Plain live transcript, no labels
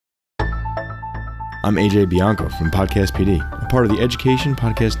I'm AJ Bianco from Podcast PD, a part of the Education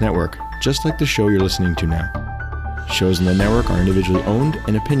Podcast Network, just like the show you're listening to now. Shows in the network are individually owned,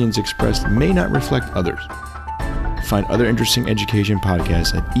 and opinions expressed may not reflect others. Find other interesting education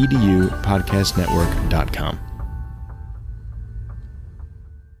podcasts at edupodcastnetwork.com.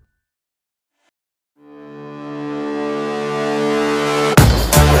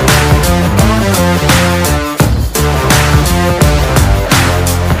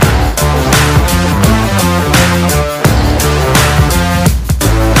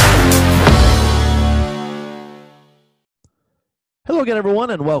 Hello again, everyone,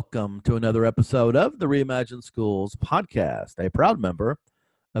 and welcome to another episode of the Reimagine Schools podcast, a proud member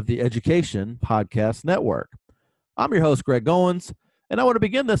of the Education Podcast Network. I'm your host, Greg Goins, and I want to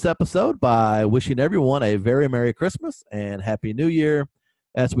begin this episode by wishing everyone a very Merry Christmas and Happy New Year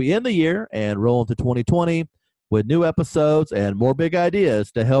as we end the year and roll into 2020 with new episodes and more big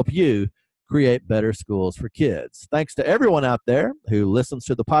ideas to help you create better schools for kids. Thanks to everyone out there who listens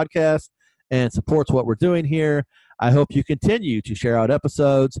to the podcast and supports what we're doing here. I hope you continue to share out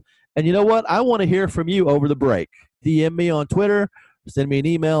episodes. And you know what? I want to hear from you over the break. DM me on Twitter. Send me an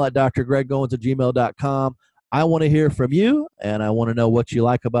email at drgreggoins@gmail.com. I want to hear from you, and I want to know what you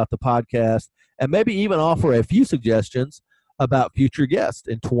like about the podcast, and maybe even offer a few suggestions about future guests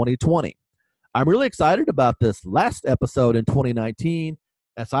in 2020. I'm really excited about this last episode in 2019,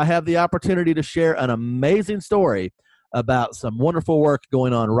 as I have the opportunity to share an amazing story about some wonderful work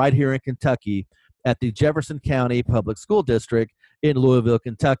going on right here in Kentucky at the Jefferson County Public School District in Louisville,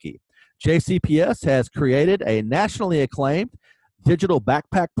 Kentucky. JCPS has created a nationally acclaimed digital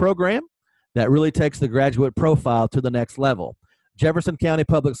backpack program that really takes the graduate profile to the next level. Jefferson County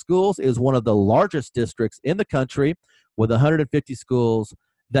Public Schools is one of the largest districts in the country with 150 schools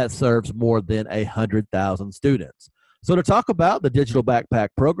that serves more than 100,000 students. So to talk about the digital backpack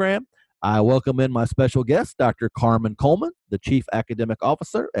program, I welcome in my special guest, Dr. Carmen Coleman, the Chief Academic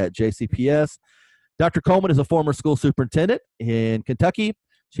Officer at JCPS. Dr. Coleman is a former school superintendent in Kentucky.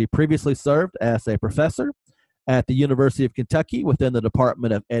 She previously served as a professor at the University of Kentucky within the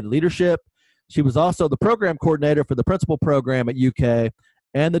Department of Ed Leadership. She was also the program coordinator for the principal program at UK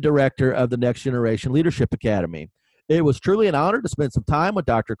and the director of the Next Generation Leadership Academy. It was truly an honor to spend some time with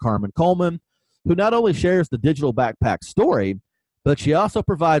Dr. Carmen Coleman, who not only shares the digital backpack story, but she also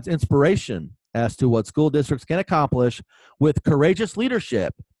provides inspiration as to what school districts can accomplish with courageous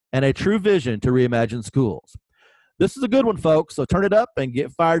leadership and a true vision to reimagine schools. This is a good one, folks, so turn it up and get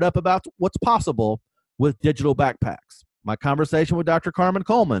fired up about what's possible with digital backpacks. My conversation with Dr. Carmen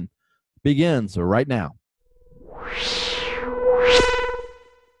Coleman begins right now.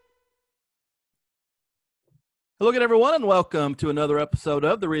 Hello again, everyone, and welcome to another episode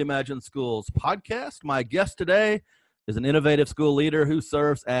of the Reimagine Schools podcast. My guest today is an innovative school leader who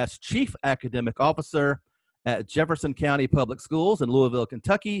serves as Chief Academic Officer at Jefferson County Public Schools in Louisville,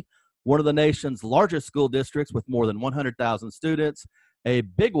 Kentucky, one of the nation's largest school districts with more than 100,000 students. A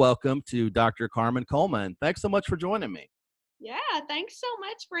big welcome to Dr. Carmen Coleman. Thanks so much for joining me. Yeah, thanks so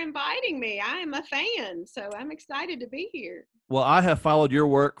much for inviting me. I am a fan, so I'm excited to be here. Well, I have followed your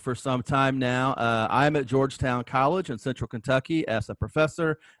work for some time now. I'm at Georgetown College in Central Kentucky as a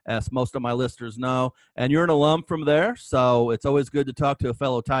professor, as most of my listeners know, and you're an alum from there, so it's always good to talk to a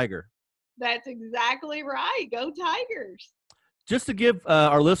fellow Tiger. That's exactly right. Go Tigers. Just to give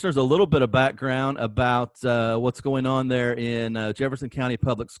our listeners a little bit of background about what's going on there in Jefferson County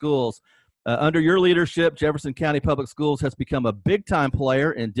Public Schools. Under your leadership, Jefferson County Public Schools has become a big-time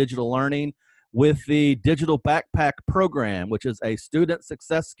player in digital learning with the Digital Backpack Program, which is a student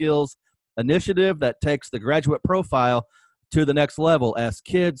success skills initiative that takes the graduate profile to the next level as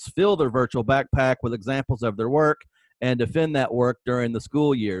kids fill their virtual backpack with examples of their work and defend that work during the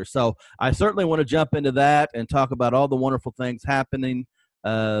school year. So I certainly want to jump into that and talk about all the wonderful things happening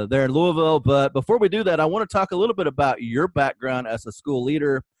there in Louisville. But before we do that, I want to talk a little bit about your background as a school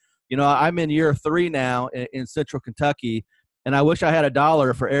leader. You know, I'm in year 3 now in Central Kentucky, and I wish I had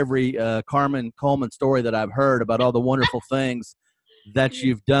 $1 for every Carmen Coleman story that I've heard about all the wonderful things that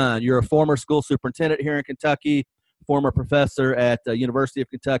you've done. You're a former school superintendent here in Kentucky, former professor at the University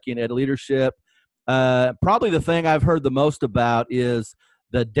of Kentucky in Ed Leadership. Probably the thing I've heard the most about is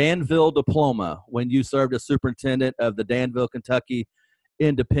the Danville Diploma when you served as superintendent of the Danville, Kentucky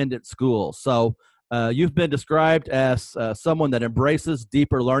Independent School. So you've been described as someone that embraces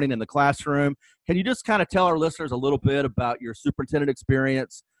deeper learning in the classroom. Can you just kind of tell our listeners a little bit about your superintendent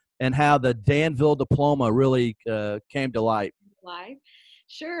experience and how the Danville Diploma really came to light?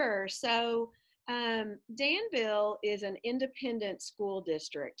 Sure. So Danville is an independent school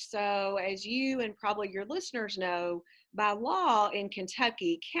district. So as you and probably your listeners know, by law in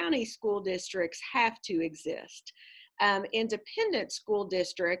Kentucky, county school districts have to exist. Independent school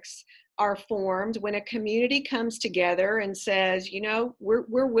districts are formed when a community comes together and says,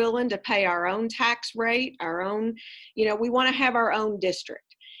 we're willing to pay our own tax rate, our own, we want to have our own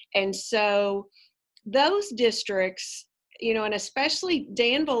district. And so those districts, and especially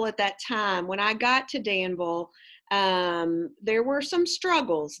Danville at that time, when I got to Danville, there were some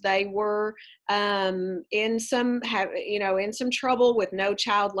struggles. They were in some trouble with No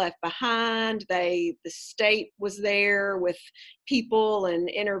Child Left Behind. The state was there with people and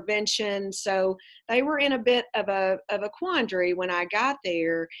intervention, so they were in a bit of a quandary when I got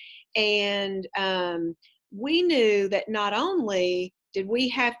there. And we knew that not only did we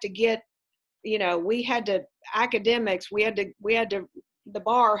have to get, we had to academics, the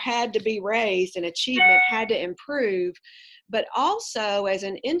bar had to be raised and achievement had to improve, but also as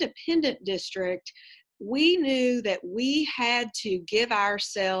an independent district, we knew that we had to give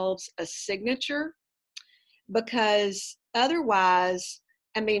ourselves a signature, because otherwise,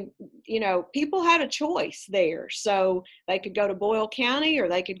 people had a choice there. So they could go to Boyle County or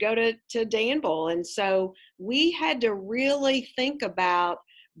they could go to Danville. And so we had to really think about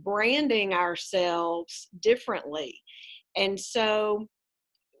branding ourselves differently. And so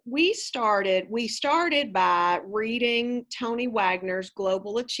we started by reading Tony Wagner's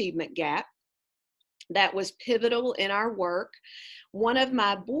Global Achievement Gap. That was pivotal in our work. One of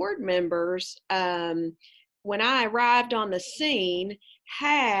my board members, when I arrived on the scene,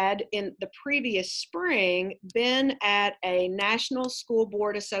 had in the previous spring been at a National School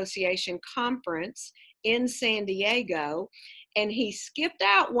Board Association conference in San Diego, and he skipped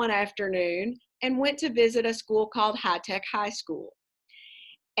out one afternoon and went to visit a school called High Tech High School.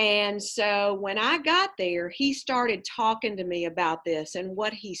 And so when I got there, he started talking to me about this and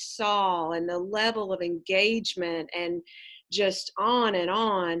what he saw and the level of engagement and just on and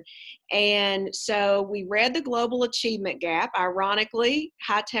on. And so we read the Global Achievement Gap. Ironically,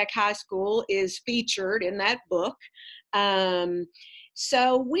 High Tech High School is featured in that book.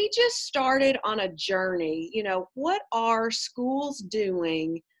 So we just started on a journey. What are schools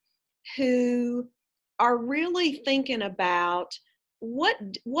doing who are really thinking about what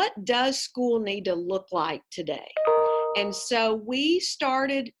does school need to look like today? And so we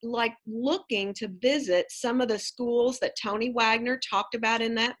started looking to visit some of the schools that Tony Wagner talked about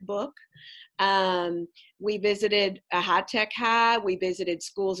in that book. We visited a High Tech High. We visited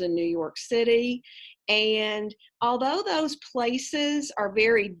schools in New York City. And although those places are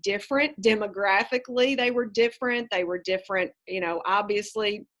very different demographically, they were different,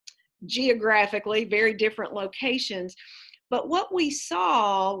 obviously geographically, very different locations. But what we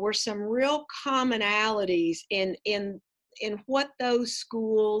saw were some real commonalities in what those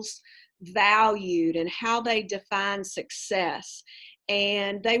schools valued and how they defined success.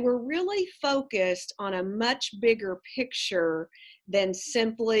 And they were really focused on a much bigger picture than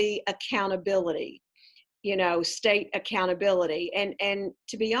simply accountability, state accountability. And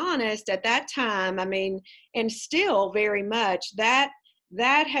to be honest, at that time, and still very much, that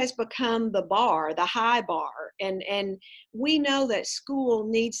has become the bar, the high bar. And we know that school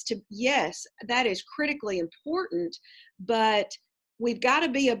needs to, yes, that is critically important, but we've got to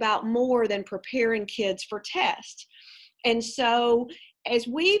be about more than preparing kids for tests. And so as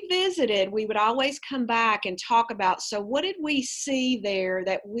we visited, we would always come back and talk about, so what did we see there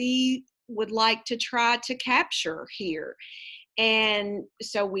that we would like to try to capture here? And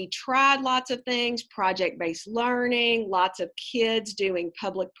so we tried lots of things, project-based learning, lots of kids doing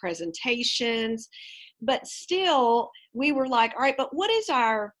public presentations, but still we were like, all right, but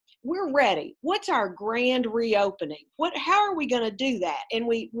we're ready. What's our grand reopening? How are we going to do that? And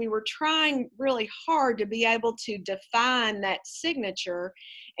we were trying really hard to be able to define that signature.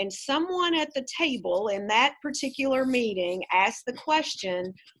 And someone at the table in that particular meeting asked the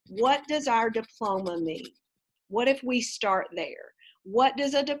question, what does our diploma mean? What if we start there? What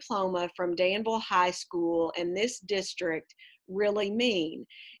does a diploma from Danville High School and this district really mean?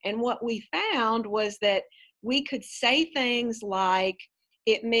 And what we found was that we could say things like,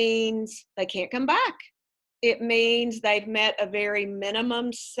 it means they can't come back. It means they've met a very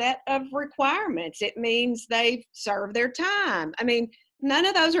minimum set of requirements. It means they've served their time. None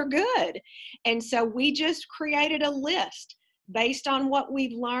of those are good. And so we just created a list based on what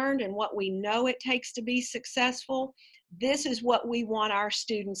we've learned and what we know it takes to be successful. This is what we want our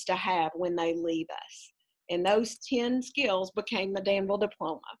students to have when they leave us. And those 10 skills became the Danville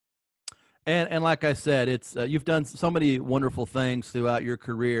diploma. And like I said, it's you've done so many wonderful things throughout your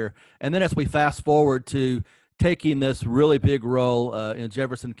career. And then as we fast forward to taking this really big role in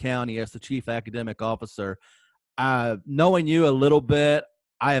Jefferson County as the chief academic officer, knowing you a little bit,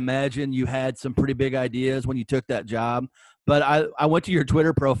 I imagine you had some pretty big ideas when you took that job. But I went to your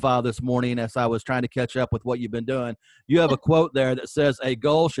Twitter profile this morning as I was trying to catch up with what you've been doing. You have a quote there that says, a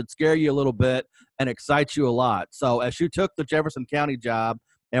goal should scare you a little bit and excite you a lot. So as you took the Jefferson County job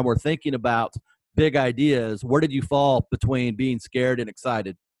and were thinking about big ideas, where did you fall between being scared and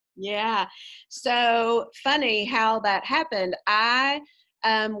excited? Yeah. So funny how that happened. I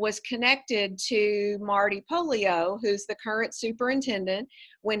was connected to Marty Polio, who's the current superintendent,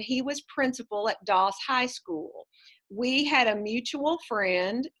 when he was principal at Doss High School. We had a mutual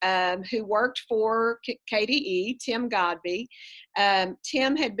friend who worked for KDE, Tim Godby.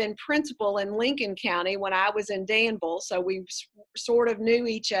 Tim had been principal in Lincoln County when I was in Danville, so we sort of knew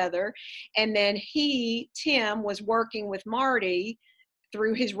each other. And then Tim, was working with Marty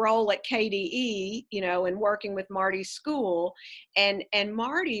through his role at KDE, and working with Marty's school. And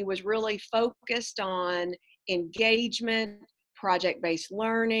Marty was really focused on engagement, project-based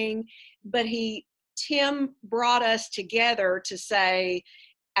learning, but Tim brought us together to say,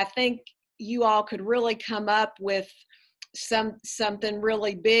 I think you all could really come up with something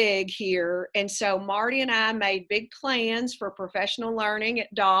really big here. And so Marty and I made big plans for professional learning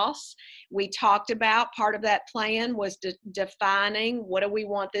at Doss. We talked about, part of that plan was defining what do we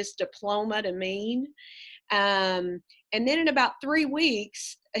want this diploma to mean. And then in about 3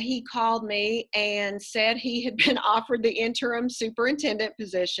 weeks, he called me and said he had been offered the interim superintendent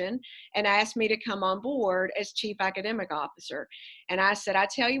position and asked me to come on board as chief academic officer. And I said, I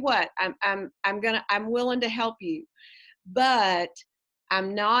tell you what, I'm willing to help you, but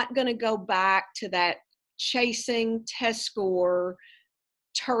I'm not going to go back to that chasing test score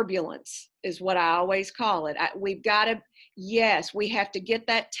turbulence, is what I always call it. We have to get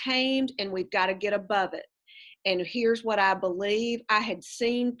that tamed, and we've got to get above it. And here's what I believe. I had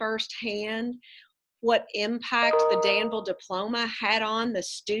seen firsthand what impact the Danville diploma had on the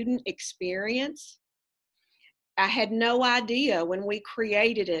student experience. I had no idea when we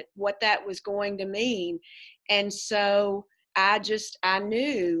created it what that was going to mean. And so I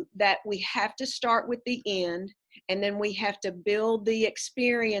knew that we have to start with the end, and then we have to build the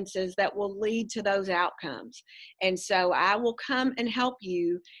experiences that will lead to those outcomes. And so I will come and help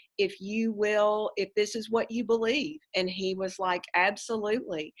you if this is what you believe. And he was like,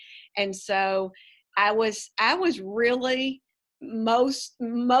 absolutely. And so I was really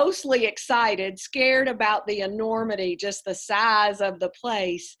mostly excited, scared about the enormity, just the size of the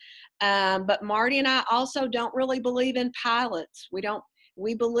place. But Marty and I also don't really believe in pilots.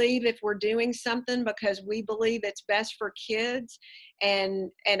 We believe if we're doing something because we believe it's best for kids and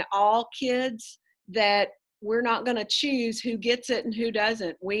all kids, that we're not going to choose who gets it and who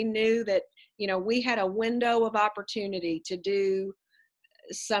doesn't. We knew that, we had a window of opportunity to do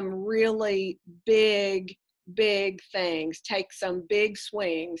some really big things, take some big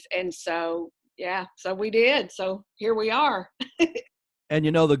swings. And so, so we did. So here we are. And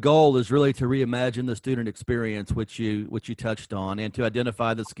the goal is really to reimagine the student experience, which you touched on, and to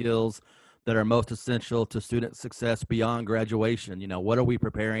identify the skills that are most essential to student success beyond graduation. What are we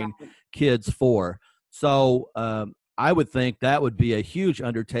preparing kids for? So I would think that would be a huge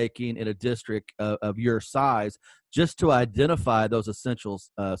undertaking in a district of your size, just to identify those essential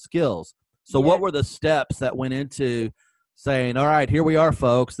skills. So what were the steps that went into saying, all right, here we are,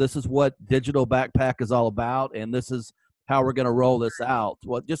 folks, this is what Digital Backpack is all about, and this is how we're going to roll this out?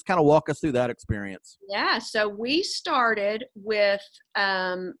 Well, just kind of walk us through that experience. Yeah, so we started with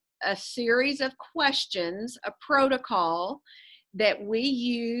a series of questions, a protocol that we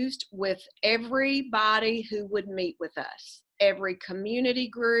used with everybody who would meet with us, every community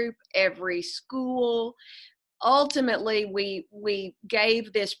group, every school. Ultimately, we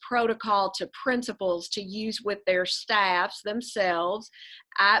gave this protocol to principals to use with their staffs themselves,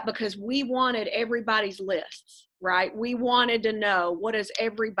 because we wanted everybody's lists, right? We wanted to know, what does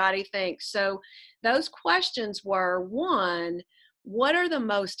everybody think? So those questions were, one, what are the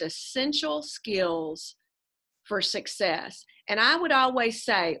most essential skills for success? And I would always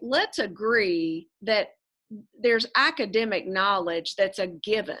say, let's agree that there's academic knowledge that's a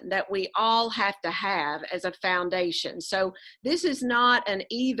given that we all have to have as a foundation. So this is not an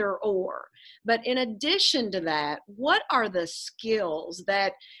either or. But in addition to that, what are the skills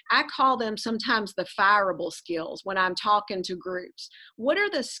that I call them sometimes the fireable skills when I'm talking to groups? What are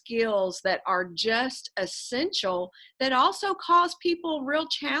the skills that are just essential that also cause people real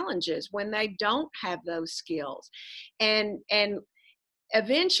challenges when they don't have those skills? And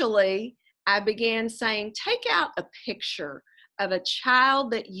eventually, I began saying, take out a picture of a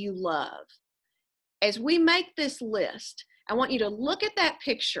child that you love. As we make this list, I want you to look at that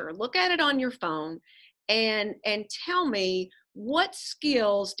picture, look at it on your phone, and tell me, what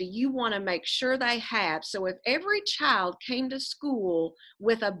skills do you want to make sure they have? So if every child came to school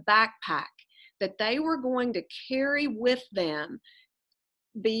with a backpack that they were going to carry with them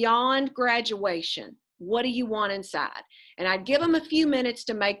beyond graduation, what do you want inside? And I'd give them a few minutes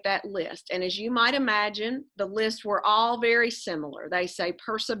to make that list. And as you might imagine, the lists were all very similar. They say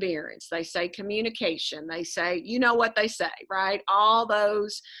perseverance, they say communication, they say, you know what they say, right? All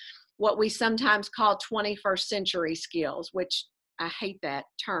those, what we sometimes call 21st century skills, which I hate that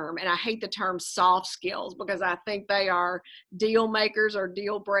term. And I hate the term soft skills because I think they are deal makers or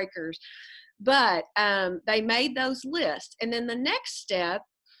deal breakers. But they made those lists. And then the next step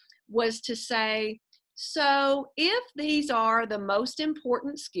was to say, so if these are the most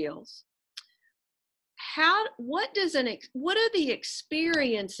important skills, what do the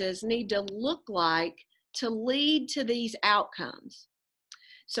experiences need to look like to lead to these outcomes?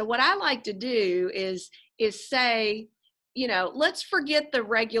 So what I like to do is say, let's forget the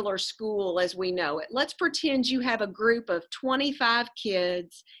regular school as we know it. Let's pretend you have a group of 25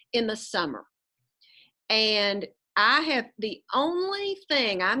 kids in the summer. And the only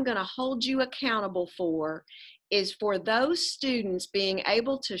thing I'm going to hold you accountable for is for those students being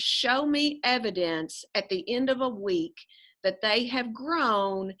able to show me evidence at the end of a week that they have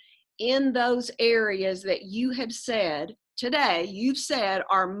grown in those areas that you have said today,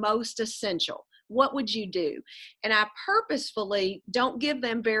 are most essential. What would you do? And I purposefully don't give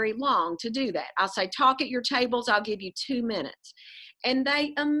them very long to do that. I'll say, talk at your tables, I'll give you 2 minutes. And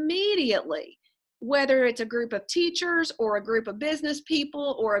they immediately, whether it's a group of teachers or a group of business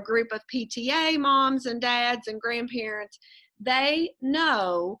people or a group of PTA moms and dads and grandparents, they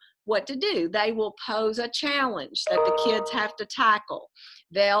know what to do. They will pose a challenge that the kids have to tackle.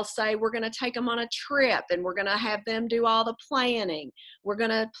 They'll say, we're going to take them on a trip and we're going to have them do all the planning. We're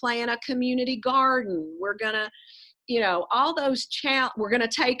going to plan a community garden. We're going to, all those we're going to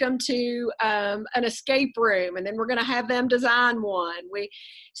take them to an escape room, and then we're going to have them design one.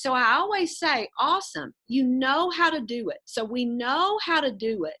 So I always say, awesome, you know how to do it. So we know how to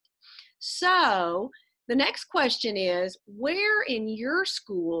do it. So the next question is, where in your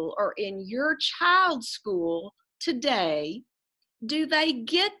school or in your child's school today do they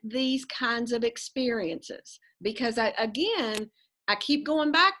get these kinds of experiences? Because I keep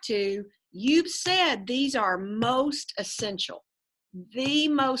going back to, you've said these are most essential, the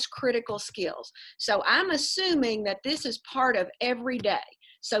most critical skills. So I'm assuming that this is part of every day.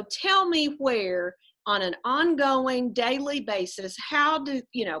 So tell me where, on an ongoing daily basis,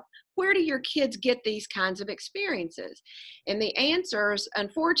 where do your kids get these kinds of experiences? And the answers,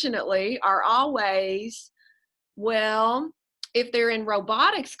 unfortunately, are always, well, if they're in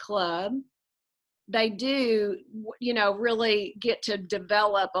robotics club, they do, really get to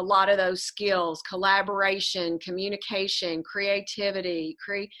develop a lot of those skills: collaboration, communication, creativity.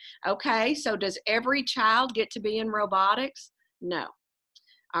 Okay, so does every child get to be in robotics? No.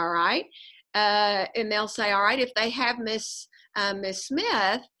 All right. And they'll say, all right, if they have Miss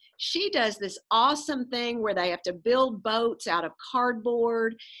Smith, she does this awesome thing where they have to build boats out of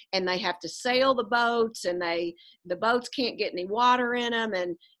cardboard, and they have to sail the boats, and the boats can't get any water in them,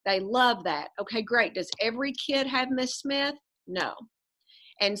 and they love that. Okay, great. Does every kid have Miss Smith? No.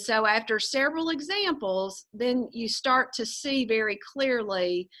 And so after several examples, then you start to see very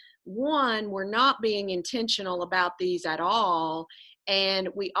clearly, one, we're not being intentional about these at all. And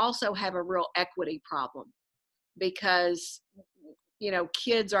we also have a real equity problem because,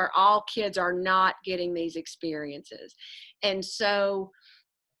 all kids are not getting these experiences. And so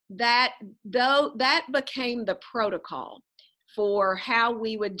that became the protocol for how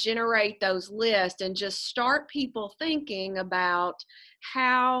we would generate those lists and just start people thinking about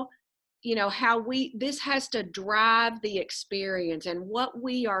how this has to drive the experience, and what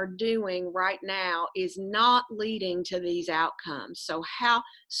we are doing right now is not leading to these outcomes.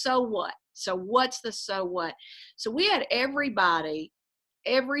 So what? So what's the so what? So we had everybody,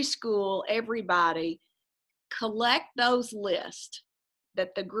 every school, everybody collect those lists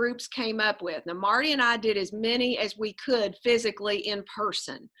that the groups came up with. Now, Marty and I did as many as we could physically in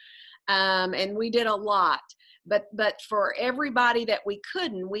person, and we did a lot. But for everybody that we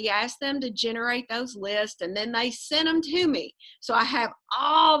couldn't, we asked them to generate those lists, and then they sent them to me. So I have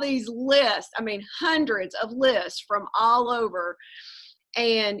all these lists, hundreds of lists from all over.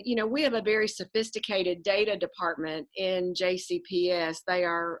 And, we have a very sophisticated data department in JCPS. They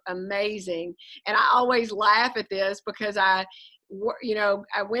are amazing. And I always laugh at this because I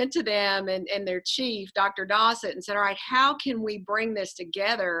went to them and their chief, Dr. Dossett, and said, all right, how can we bring this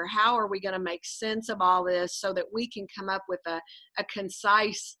together? How are we going to make sense of all this so that we can come up with a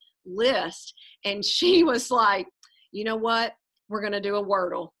concise list. And she was like, you know what? We're going to do a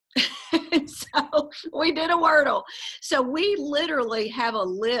Wordle. So we did a Wordle. So we literally have a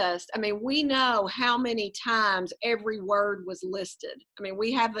list. I mean, we know how many times every word was listed. I mean,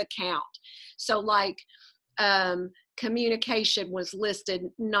 we have the count. So like communication was listed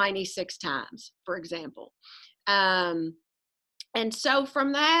 96 times, for example. And so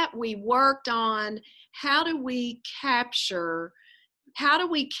from that, we worked on how do we capture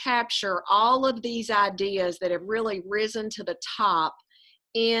all of these ideas that have really risen to the top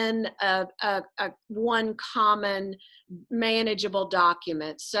in a one common manageable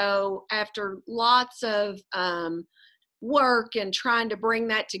document. So after lots of work and trying to bring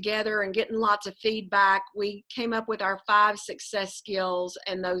that together and getting lots of feedback, we came up with our 5 success skills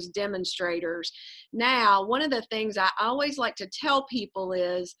and those demonstrators. Now, one of the things I always like to tell people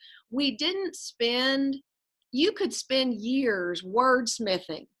is you could spend years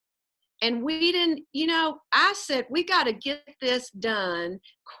wordsmithing. And we didn't, I said, we got to get this done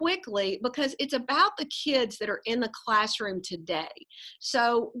quickly because it's about the kids that are in the classroom today.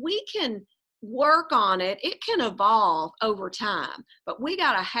 So we can work on it. It can evolve over time, but we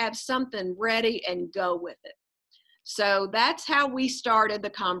got to have something ready and go with it. So that's how we started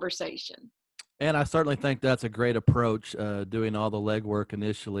the conversation. And I certainly think that's a great approach, doing all the legwork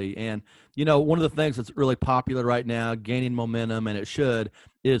initially. And, one of the things that's really popular right now, gaining momentum, and it should,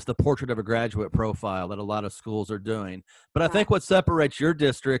 is the portrait of a graduate profile that a lot of schools are doing. But I think what separates your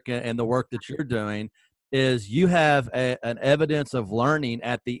district and the work that you're doing is you have an evidence of learning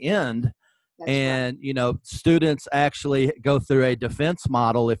at the end. That's and, right. Students actually go through a defense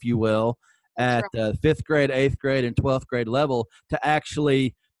model, if you will, at the 5th grade, 8th grade, and 12th grade level to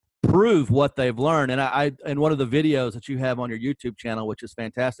actually prove what they've learned. And I in one of the videos that you have on your YouTube channel, which is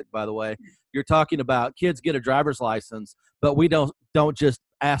fantastic, by the way, you're talking about kids get a driver's license, but we don't just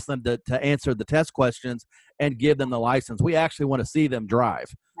ask them to answer the test questions and give them the license. We actually want to see them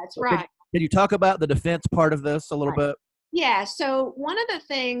drive. That's right. Can you talk about the defense part of this a little bit? Yeah. So one of the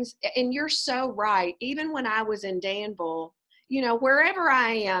things, and you're so right, even when I was in Danville, wherever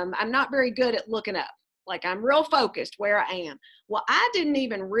I am, I'm not very good at looking up. Like I'm real focused where I am. Well, I didn't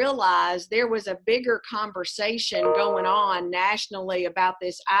even realize there was a bigger conversation going on nationally about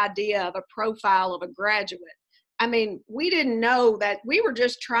this idea of a profile of a graduate. I mean, we didn't know that. We were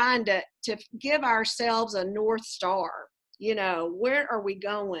just trying to give ourselves a North Star, where are we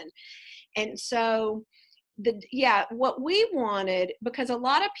going? And so what we wanted, because a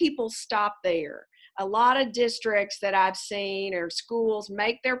lot of people stop there. A lot of districts that I've seen or schools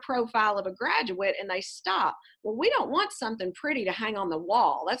make their profile of a graduate and they stop. Well, we don't want something pretty to hang on the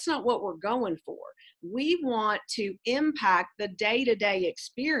wall. That's not what we're going for. We want to impact the day-to-day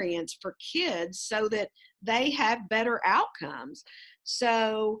experience for kids so that they have better outcomes.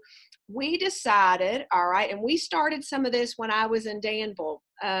 So we decided, all right, and we started some of this when I was in Danville.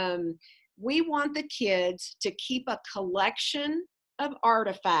 We want the kids to keep a collection of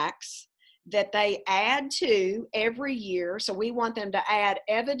artifacts that they add to every year. So we want them to add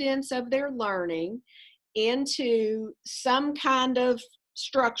evidence of their learning into some kind of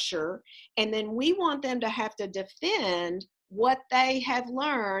structure. And then we want them to have to defend what they have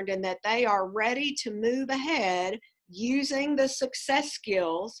learned and that they are ready to move ahead using the success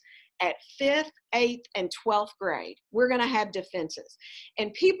skills at 5th, 8th, and 12th grade. We're going to have defenses.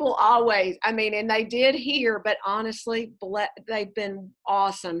 And people always, and they did here, but honestly, they've been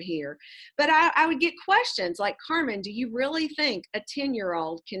awesome here. But I would get questions like, Carmen, do you really think a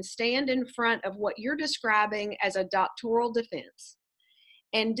 10-year-old can stand in front of what you're describing as a doctoral defense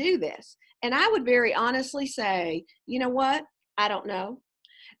and do this? And I would very honestly say, you know what? I don't know.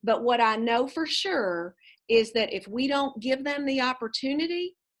 But what I know for sure is that if we don't give them the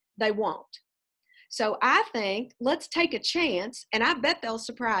opportunity, they won't. So I think let's take a chance, and I bet they'll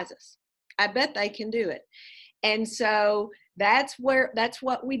surprise us. I bet they can do it. And so that's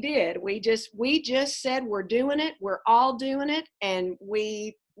what we did. We just said we're doing it. We're all doing it, and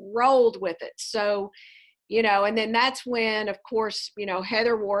we rolled with it. So, and then that's when, of course,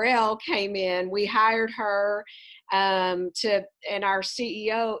 Heather Worrell came in. We hired her and our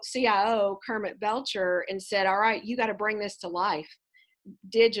CIO, Kermit Belcher, and said, all right, you got to bring this to life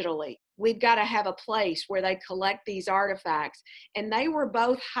digitally. We've got to have a place where they collect these artifacts. And they were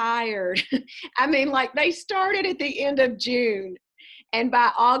both hired. They started at the end of June. And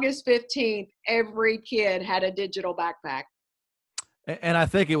by August 15th, every kid had a digital backpack. And I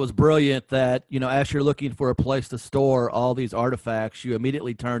think it was brilliant that, as you're looking for a place to store all these artifacts, you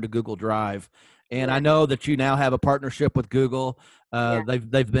immediately turn to Google Drive And Yeah. I know that you now have a partnership with Google. Yeah.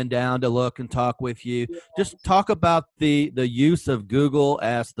 They've been down to look and talk with you. Just Yes. talk about the use of Google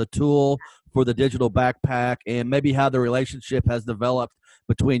as the tool for the digital backpack, and maybe how the relationship has developed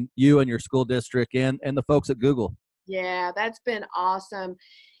between you and your school district and the folks at Google. Yeah, that's been awesome.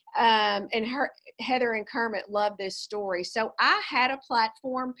 And Heather and Kermit love this story. So I had a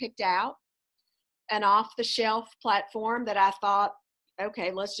platform picked out, an off the shelf platform that I thought,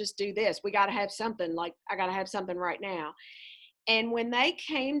 okay, let's just do this. We got to have something, like I got to have something right now. And when they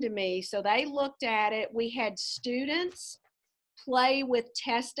came to me, so they looked at it, we had students play with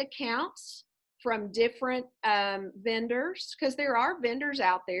test accounts from different vendors, because there are vendors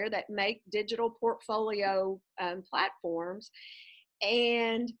out there that make digital portfolio platforms.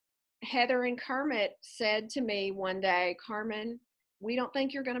 And Heather and Kermit said to me one day, Carmen, we don't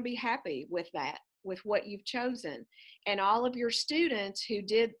think you're going to be happy with that, with what you've chosen. And all of your students who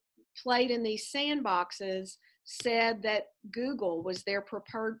played in these sandboxes said that Google was their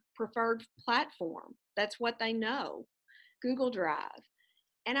preferred platform. That's what they know, Google Drive.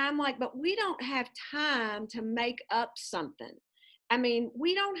 And I'm like, but we don't have time to make up something. I mean,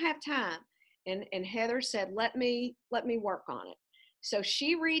 we don't have time. And Heather said, let me work on it. So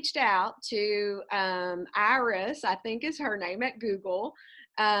she reached out to Iris, I think is her name at Google,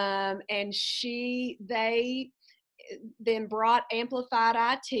 and they then brought Amplified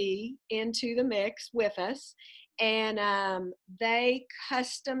IT into the mix with us, and they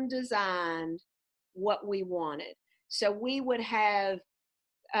custom designed what we wanted. So we would have,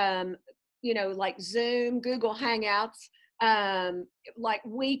 like Zoom, Google Hangouts, like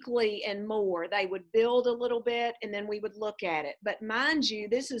weekly and more. They would build a little bit and then we would look at it. But mind you,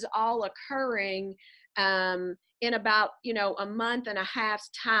 this is all occurring in about, a month and a half's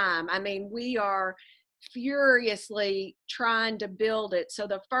time. I mean, we are furiously trying to build it. So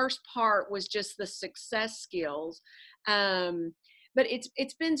the first part was just the success skills. But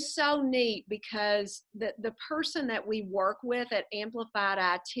it's been so neat because the person that we work with at Amplified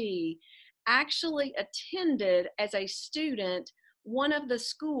IT actually attended as a student one of the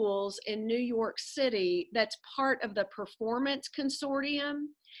schools in New York City that's part of the Performance Consortium.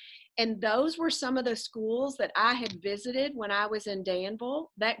 And those were some of the schools that I had visited when I was in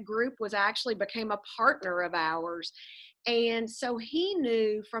Danville. That group became a partner of ours. And so he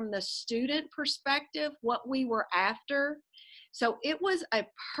knew from the student perspective what we were after. So it was a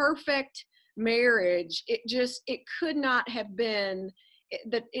perfect marriage. It could not have been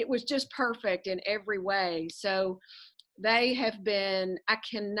that. It was just perfect in every way. So they have been, I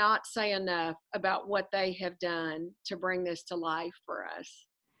cannot say enough about what they have done to bring this to life for us.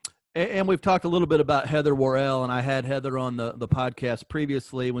 And we've talked a little bit about Heather Worrell, and I had Heather on the podcast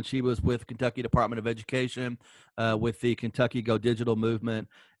previously when she was with Kentucky Department of Education with the Kentucky Go Digital movement.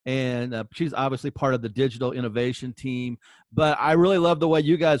 And she's obviously part of the digital innovation team. But I really love the way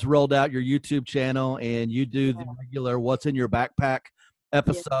you guys rolled out your YouTube channel, and you do the regular What's in Your Backpack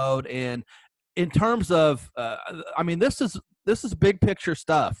episode. Yeah. And in terms of, this is big picture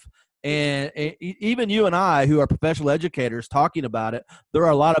stuff. And even you and I, who are professional educators, talking about it, there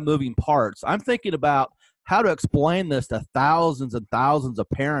are a lot of moving parts. I'm thinking about how to explain this to thousands and thousands of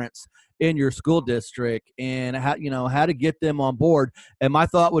parents in your school district, and how to get them on board. And my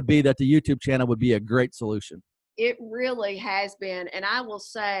thought would be that the YouTube channel would be a great solution. It really has been. And I will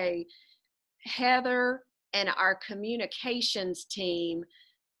say, Heather and our communications team,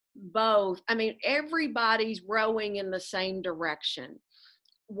 both, everybody's rowing in the same direction.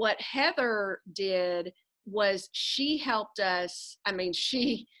 What Heather did was she helped us.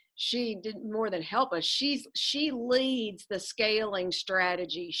 She did more than help us. She leads the scaling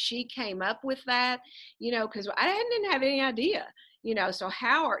strategy. She came up with that, because I didn't have any idea, so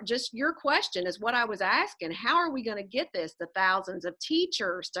just your question is what I was asking. How are we going to get this to thousands of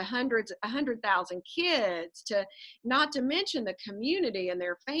teachers, to 100,000 kids, to not to mention the community and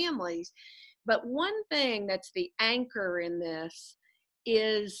their families? But one thing that's the anchor in this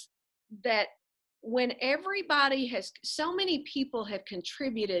is that when so many people have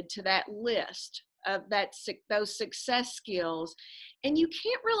contributed to that list of those success skills, and you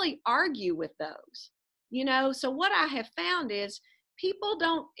can't really argue with those, so what I have found is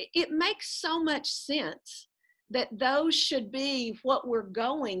it makes so much sense that those should be what we're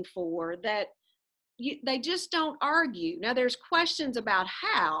going for, that they just don't argue. Now there's questions about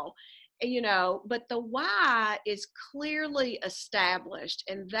how, but the why is clearly established.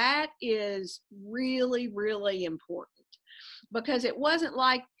 And that is really, really important, because it wasn't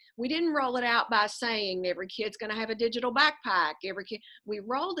like we didn't roll it out by saying every kid's going to have a digital backpack. We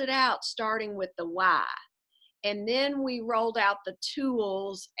rolled it out starting with the why. And then we rolled out the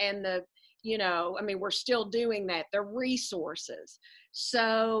tools and the, we're still doing that, the resources.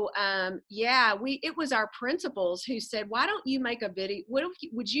 So it was our principals who said, why don't you make a video?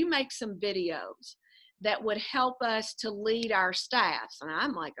 Would you make some videos that would help us to lead our staffs? And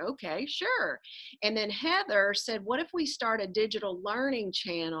I'm like, okay, sure. And then Heather said, what if we start a digital learning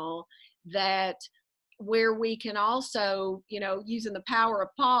channel where we can also, using the power of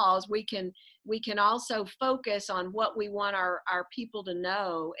pause, we can also focus on what we want our people to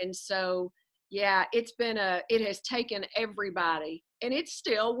know. And so, it has taken everybody, and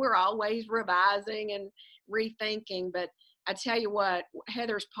we're always revising and rethinking, but I tell you what,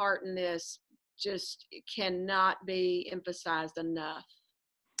 Heather's part in this just cannot be emphasized enough.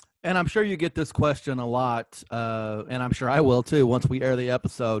 And I'm sure you get this question a lot, and I'm sure I will too once we air the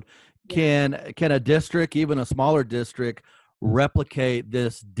episode. Can a district, even a smaller district, replicate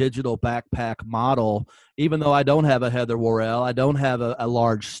this digital backpack model? Even though I don't have a Heather Worrell, I don't have a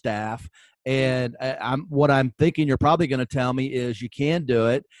large staff, and what I'm thinking you're probably going to tell me is you can do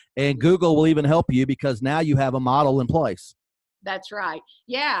it, and Google will even help you because now you have a model in place. That's right.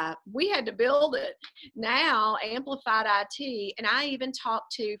 Yeah, we had to build it. Now, Amplified IT, and I even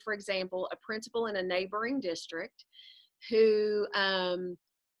talked to, for example, a principal in a neighboring district who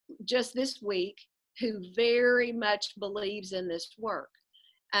just this week, who very much believes in this work.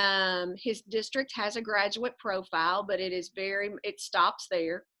 His district has a graduate profile, but it stops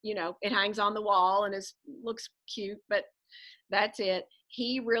there. It hangs on the wall and looks cute, but that's it.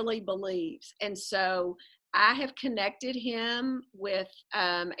 He really believes. And so I have connected him with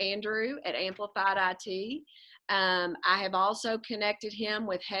Andrew at Amplified IT. I have also connected him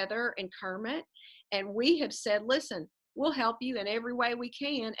with Heather and Kermit, and we have said, listen, we'll help you in every way we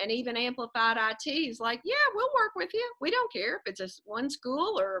can. And even Amplified IT is like, yeah, we'll work with you. We don't care if it's one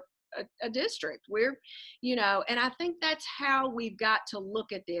school or a district. And I think that's how we've got to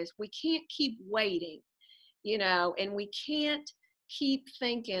look at this. We can't keep waiting, and we can't keep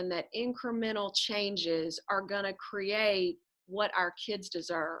thinking that incremental changes are going to create what our kids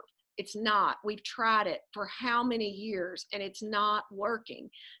deserve. It's not. We've tried it for how many years and it's not working.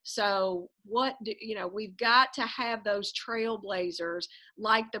 So we've got to have those trailblazers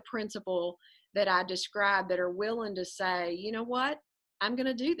like the principal that I described that are willing to say, you know what, I'm going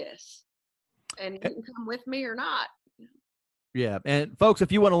to do this, and you can come with me or not. Yeah. And folks, if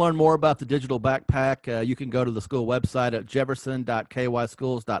you want to learn more about the digital backpack, you can go to the school website at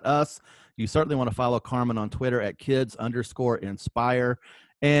jefferson.kyschools.us. You certainly want to follow Carmen on Twitter at kids_inspire.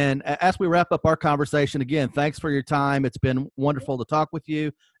 And as we wrap up our conversation, again, thanks for your time. It's been wonderful to talk with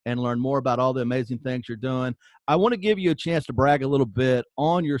you and learn more about all the amazing things you're doing. I want to give you a chance to brag a little bit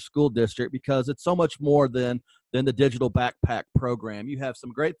on your school district because it's so much more than the digital backpack program. You have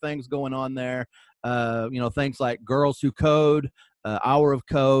some great things going on there. Things like Girls Who Code, Hour of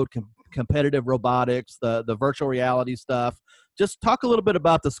Code, competitive robotics, the virtual reality stuff. Just talk a little bit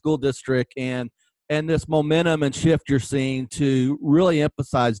about the school district and this momentum and shift you're seeing to really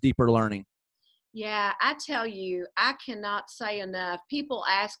emphasize deeper learning. Yeah, I tell you, I cannot say enough. People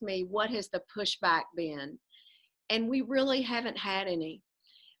ask me, what has the pushback been? And we really haven't had any.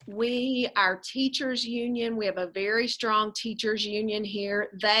 Our teachers union, we have a very strong teachers union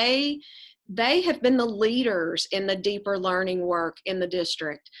here. They have been the leaders in the deeper learning work in the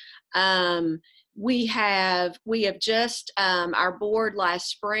district. We have just, our board last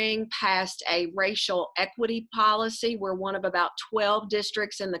spring passed a racial equity policy. We're one of about 12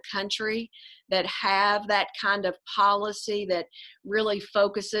 districts in the country that have that kind of policy that really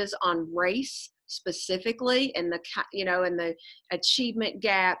focuses on race specifically, and the achievement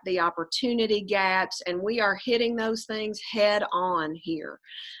gap, the opportunity gaps, and we are hitting those things head on here.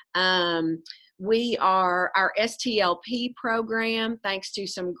 Our STLP program, thanks to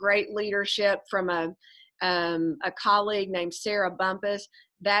some great leadership from a colleague named Sarah Bumpus,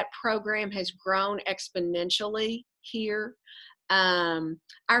 that program has grown exponentially here.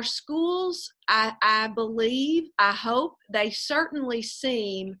 Our schools, I believe, I hope, they certainly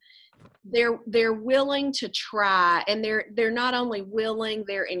seem they're willing to try, and they're not only willing,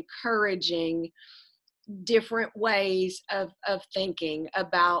 they're encouraging different ways of thinking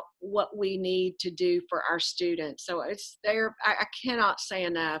about what we need to do for our students. So I cannot say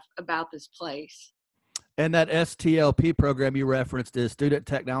enough about this place. And that STLP program you referenced is Student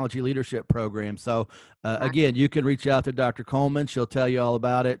Technology Leadership Program. So again, you can reach out to Dr. Coleman. She'll tell you all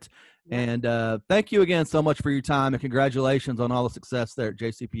about it. And thank you again so much for your time, and congratulations on all the success there at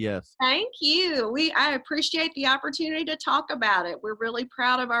JCPS. Thank you. I appreciate the opportunity to talk about it. We're really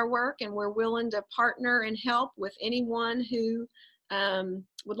proud of our work, and we're willing to partner and help with anyone who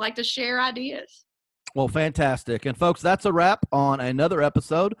would like to share ideas. Well, fantastic. And folks, that's a wrap on another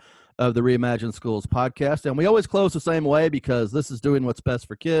episode of the Reimagine Schools podcast. And we always close the same way because this is doing what's best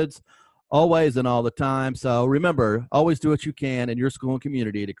for kids, always and all the time. So remember, always do what you can in your school and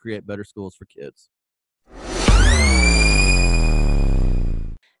community to create better schools for kids.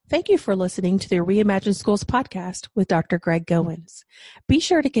 Thank you for listening to the Reimagine Schools podcast with Dr. Greg Goins. Be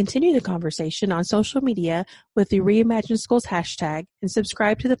sure to continue the conversation on social media with the Reimagine Schools hashtag and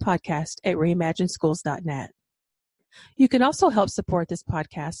subscribe to the podcast at reimagineschools.net. You can also help support this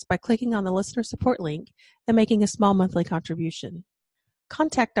podcast by clicking on the listener support link and making a small monthly contribution.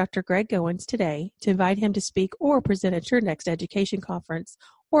 Contact Dr. Greg Goins today to invite him to speak or present at your next education conference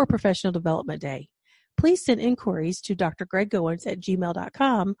or professional development day. Please send inquiries to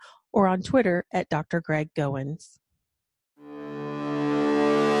drgreggoins@gmail.com or on Twitter at Dr. Greg Goins.